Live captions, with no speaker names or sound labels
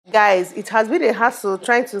Guys, it has been a hassle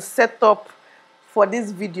trying to set up for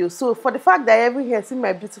this video. So for the fact that everyone here seen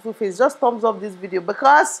my beautiful face, just thumbs up this video,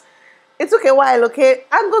 because it took a while. Okay,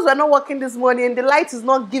 angles were not working this morning, the light is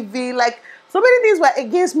not giving, like so many things were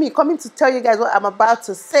against me coming to tell you guys what I'm about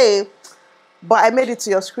to say. But I made it to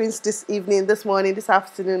your screens this evening, this morning, this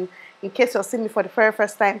afternoon. In case you're seeing me for the very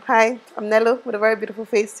first time, hi, I'm Nelo with a very beautiful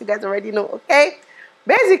face. You guys already know, okay?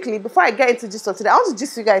 Basically, before I get into gist of today, I want to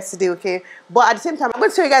gist you guys today, okay? But at the same time, I'm going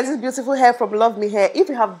to show you guys this beautiful hair from Love Me Hair. If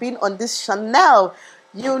you have been on this channel,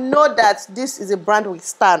 you know that this is a brand we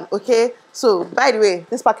stand, okay? So, by the way,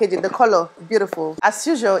 this packaging, the color, beautiful. As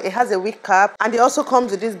usual, it has a wig cap, and it also comes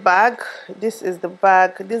with this bag. This is the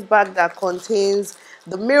bag. This bag that contains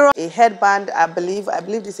the mirror, a headband, I believe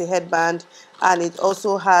this is a headband, and it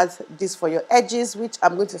also has this for your edges, which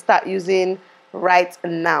I'm going to start using right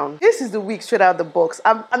now. This is the wig straight out of the box.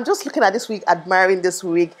 I'm just looking at this wig, admiring this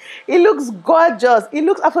wig. It looks gorgeous. It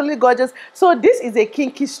looks absolutely gorgeous. So this is a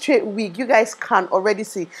kinky straight wig. You guys can already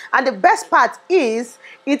see. And the best part is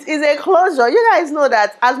it is a closure. You guys know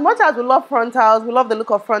that as much as we love frontals, we love the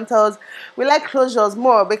look of frontals, we like closures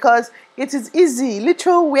more because it is easy,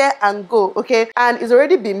 literal wear and go, okay? And it's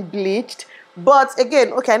already been bleached. But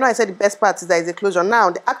again, okay, I know I said the best part is that it's a closure. Now,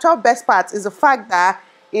 the actual best part is the fact that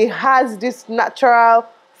it has this natural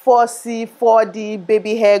 4C, 4D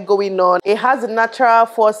baby hair going on. It has a natural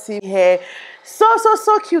 4C hair. So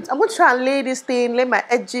cute. I'm going to try and lay this thing, lay my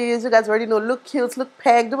edges. You guys already know, look cute, look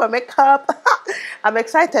pegged, do my makeup. I'm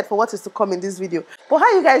excited for what is to come in this video. But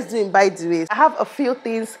how you guys doing, by the way? I have a few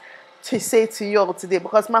things to say to you all today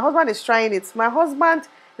because my husband is trying it. My husband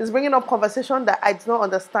is bringing up conversation that I do not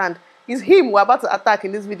understand. It's him we're about to attack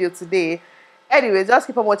in this video today. Anyway, just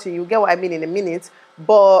keep on watching. You'll get what I mean in a minute.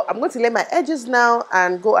 But I'm going to lay my edges now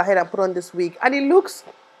and go ahead and put on this wig. And it looks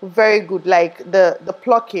very good. Like the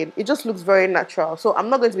plucking, it just looks very natural. So I'm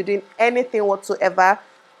not going to be doing anything whatsoever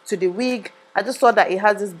to the wig. I just saw that it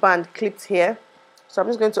has this band clipped here. So I'm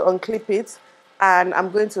just going to unclip it and I'm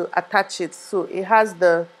going to attach it. So it has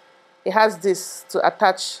this to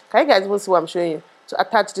attach. Can you guys even see what I'm showing you? To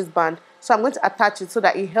attach this band. So I'm going to attach it so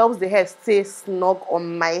that it helps the hair stay snug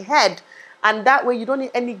on my head. And that way you don't need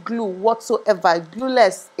any glue whatsoever.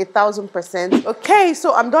 Glueless, 1000%. Okay,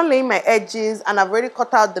 so I'm done laying my edges and I've already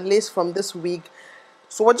cut out the lace from this wig.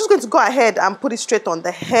 So we're just going to go ahead and put it straight on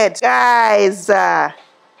the head. Guys, oh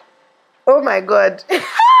my God. My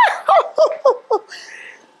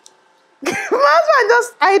husband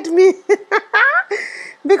just eyed me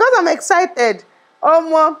because I'm excited.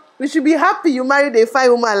 You should be happy you married a fine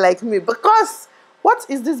woman like me because what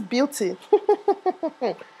is this beauty?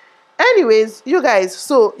 Anyways, you guys,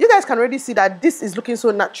 so you guys can already see that this is looking so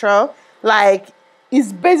natural. Like,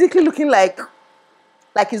 it's basically looking like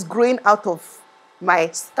it's growing out of my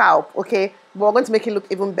scalp, okay? But we're going to make it look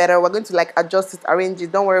even better. We're going to like adjust it, arrange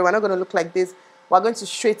it. Don't worry, we're not going to look like this. We're going to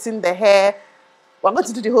straighten the hair. We're going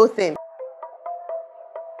to do the whole thing.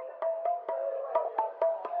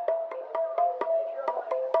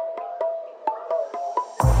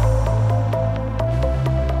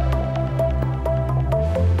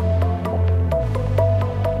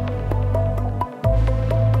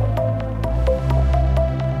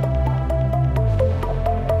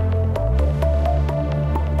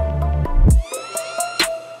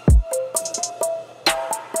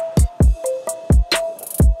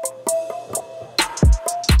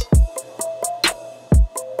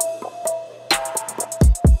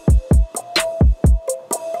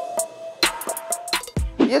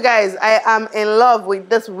 You guys, I am in love with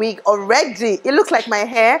this wig already. It looks like my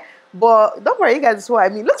hair, but don't worry, you guys see what I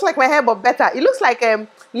mean. It looks like my hair, but better. It looks like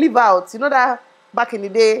leave out. You know that back in the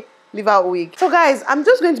day, leave out wig. So guys, I'm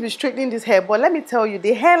just going to be straightening this hair, but let me tell you,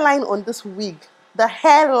 the hairline on this wig, the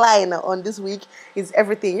hairline on this wig is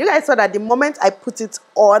everything. You guys saw that the moment I put it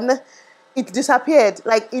on, it disappeared.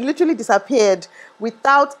 Like, it literally disappeared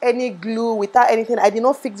without any glue, without anything. I did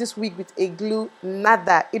not fix this wig with a glue,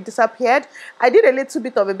 nada. It disappeared. I did a little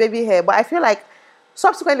bit of a baby hair, but I feel like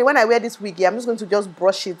subsequently when I wear this wig, I'm just going to just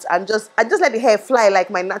brush it and just let the hair fly like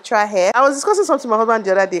my natural hair. I was discussing something with my husband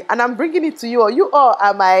the other day and I'm bringing it to you all. You all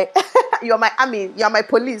are my you're my army, you're my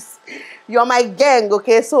police, you're my gang,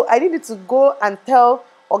 okay? So I needed to go and tell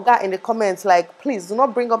Oga in the comments, like, please do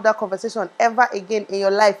not bring up that conversation ever again in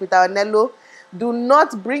your life with our Nelo. Do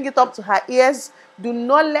not bring it up to her ears. Do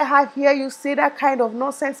not let her hear you say that kind of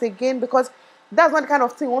nonsense again, because that's not the kind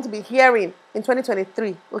of thing we want to be hearing in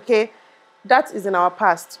 2023, okay? That is in our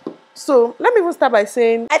past. So let me even start by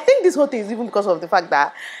saying, I think this whole thing is even because of the fact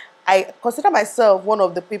that I consider myself one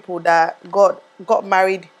of the people that got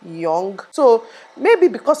married young. So maybe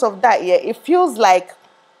because of that, yeah, it feels like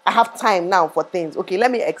I have time now for things. Okay, let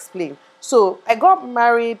me explain. So I got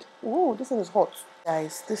married. Ooh, this thing is hot.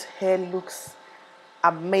 Guys, this hair looks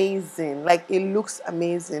amazing. Like, it looks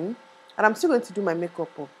amazing. And I'm still going to do my makeup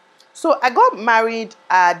up. So I got married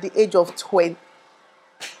at the age of 20.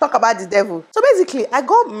 Talk about the devil. So basically, I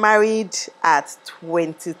got married at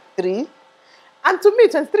 23. And to me,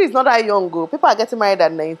 23 is not that young ago. People are getting married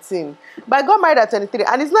at 19. But I got married at 23.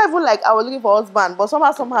 And it's not even like I was looking for a husband. But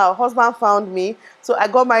somehow, husband found me. So I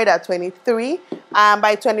got married at 23. And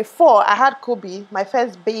by 24, I had Kobe, my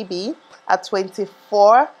first baby, at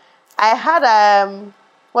 24. I had,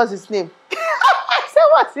 what's his name? I said,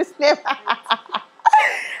 what's his name?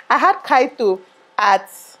 I had Kaito at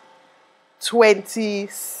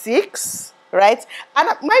 26. Right? And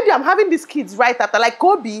mind you, I'm having these kids right after. Like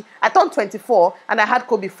Kobe, I turned 24 and I had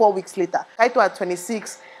Kobe 4 weeks later. Kaito at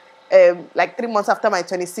 26, like 3 months after my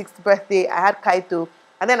 26th birthday, I had Kaito.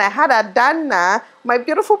 And then I had Adana, my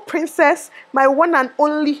beautiful princess, my one and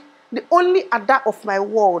only, the only Ada of my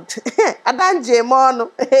world. Adan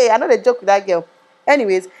Jemon. Hey, I know they joke with that girl.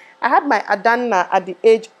 Anyways, I had my Adana at the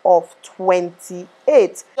age of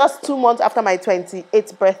 28, just 2 months after my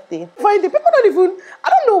 28th birthday. For the people don't even, I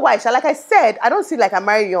don't know why, like I said, I don't see like I'm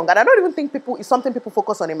married young, and I don't even think it's something people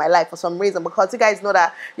focus on in my life for some reason, because you guys know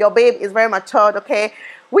that your babe is very matured, okay?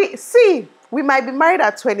 We might be married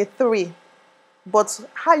at 23, but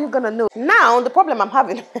how are you gonna know? Now, the problem I'm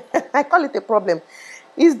having, I call it a problem,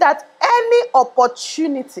 is that any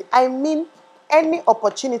opportunity, I mean any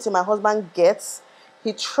opportunity my husband gets,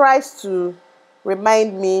 he tries to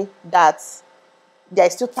remind me that there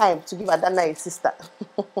is still time to give Adana a sister.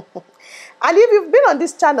 And if you've been on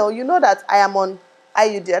this channel, you know that I am on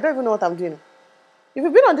IUD. I don't even know what I'm doing. If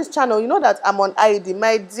you've been on this channel, you know that I'm on IUD.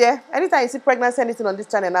 My dear, anytime you see pregnancy, anything on this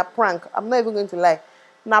channel, na prank. I'm not even going to lie.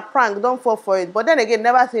 Na prank, don't fall for it. But then again,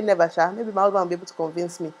 never say never, Sha. Maybe my husband will be able to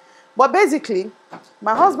convince me. But basically,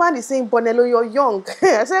 my husband is saying, Bonelo, you're young.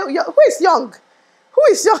 I said, who is young? Who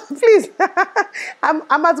is young? Please.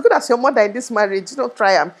 I'm as good as your mother in this marriage. Don't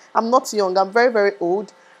try. I'm not young. I'm very, very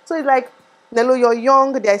old. So it's like, Nelo, you're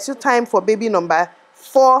young. There is still time for baby number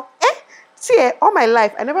 4. See, all my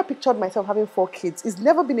life, I never pictured myself having 4 kids. It's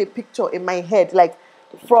never been a picture in my head. Like,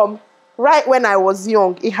 from right when I was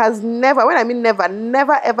young, it has never, when I mean never,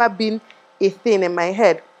 never ever been a thing in my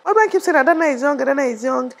head. My husband keeps saying, Adana is young, Adana is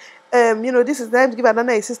young. You know, this is the time to give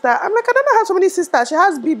Adana a sister. I'm like, Adana has so many sisters. She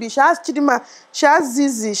has Bibi, she has Chidima, she has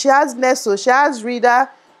Zizi, she has Neso, she has Rida,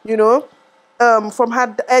 you know. From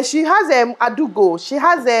her, she has Adugo, she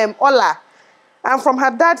has Ola. And from her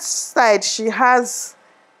dad's side, she has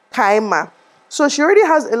Kaima. So she already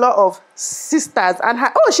has a lot of sisters. And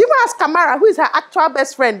she even has Kamara, who is her actual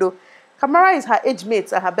best friend, though. Kamara is her age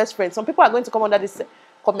mate and her best friend. Some people are going to come under this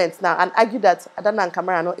comments now and argue that Adana and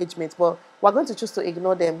Kamara are not age mates, but we're going to choose to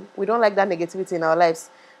ignore them. We don't like that negativity in our lives.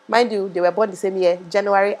 Mind you, they were born the same year,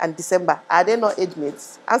 January and December. Are they not age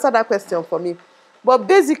mates? Answer that question for me. But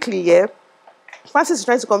basically, yeah, Francis is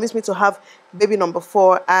trying to convince me to have baby number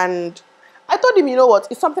 4, and I told him, you know what,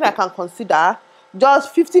 it's something I can consider.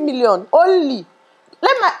 Just 50 million only.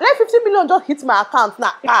 Let 50 million just hit my account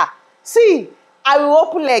now. See, I will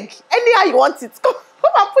open leg. Anyhow you want it. Come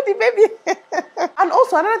and put the baby. And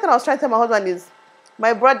also, another thing I was trying to tell my husband is,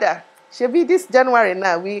 my brother, Shebi, this January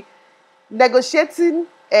now, we negotiating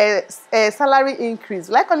a salary increase.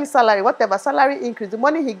 Like only salary, whatever, salary increase. The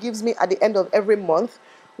money he gives me at the end of every month,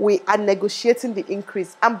 we are negotiating the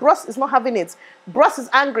increase. And Bros is not having it. Bros is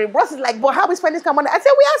angry. Bros is like, but how we spend this kind of money? I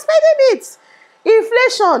said, we are spending it.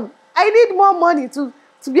 Inflation. I need more money to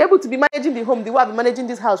be able to be managing the home the way I've been managing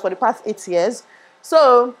this house for the past 8 years.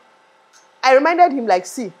 So I reminded him, like,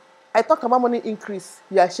 see, I talk about money increase,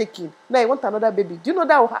 you are shaking. Now you want another baby. Do you know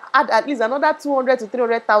that will add at least another 200 to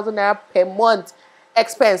 300,000 naira per month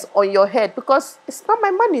expense on your head? Because it's not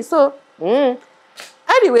my money. So,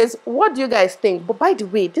 anyways, what do you guys think? But by the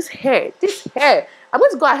way, this hair, I'm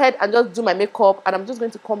going to go ahead and just do my makeup, and I'm just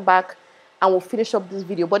going to come back and we'll finish up this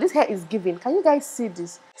video. But this hair is giving. Can you guys see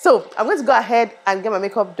this? So I'm going to go ahead and get my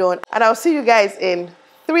makeup done, and I'll see you guys in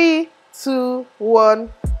 3, 2, 1.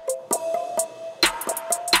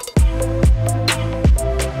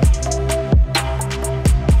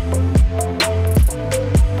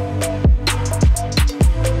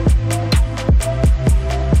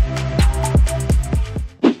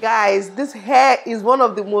 Guys, this hair is one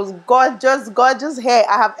of the most gorgeous hair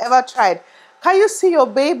I have ever tried. Can you see your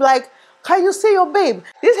babe? Like, can you see your babe?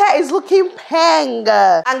 This hair is looking pang.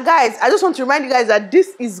 And guys, I just want to remind you guys that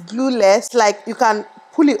this is glueless. Like, you can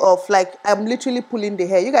pull it off. Like, I'm literally pulling the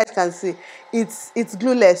hair. You guys can see it's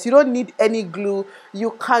glueless. You don't need any glue.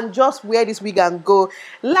 You can just wear this wig and go.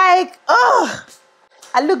 Like,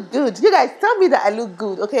 I look good. You guys tell me that I look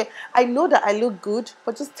good, okay? I know that I look good,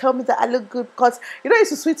 but just tell me that I look good, because you know, it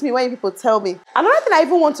used to sweet me when people tell me. Another thing I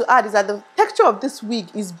even want to add is that the texture of this wig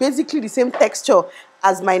is basically the same texture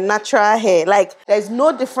as my natural hair. Like, there's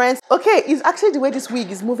no difference. Okay, it's actually the way this wig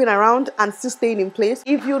is moving around and still staying in place.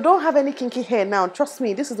 If you don't have any kinky hair now, trust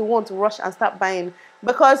me, this is the one to rush and start buying,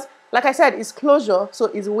 because like I said, it's closure, so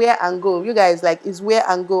it's wear and go. You guys, like, it's wear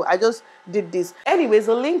and go. I just did this. Anyways,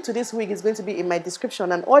 the link to this wig is going to be in my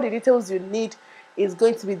description, and all the details you need is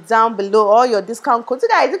going to be down below. All your discount codes.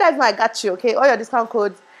 You guys know I got you, okay? All your discount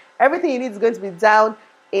codes, everything you need is going to be down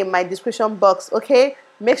in my description box, okay?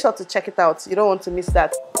 Make sure to check it out. You don't want to miss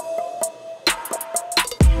that.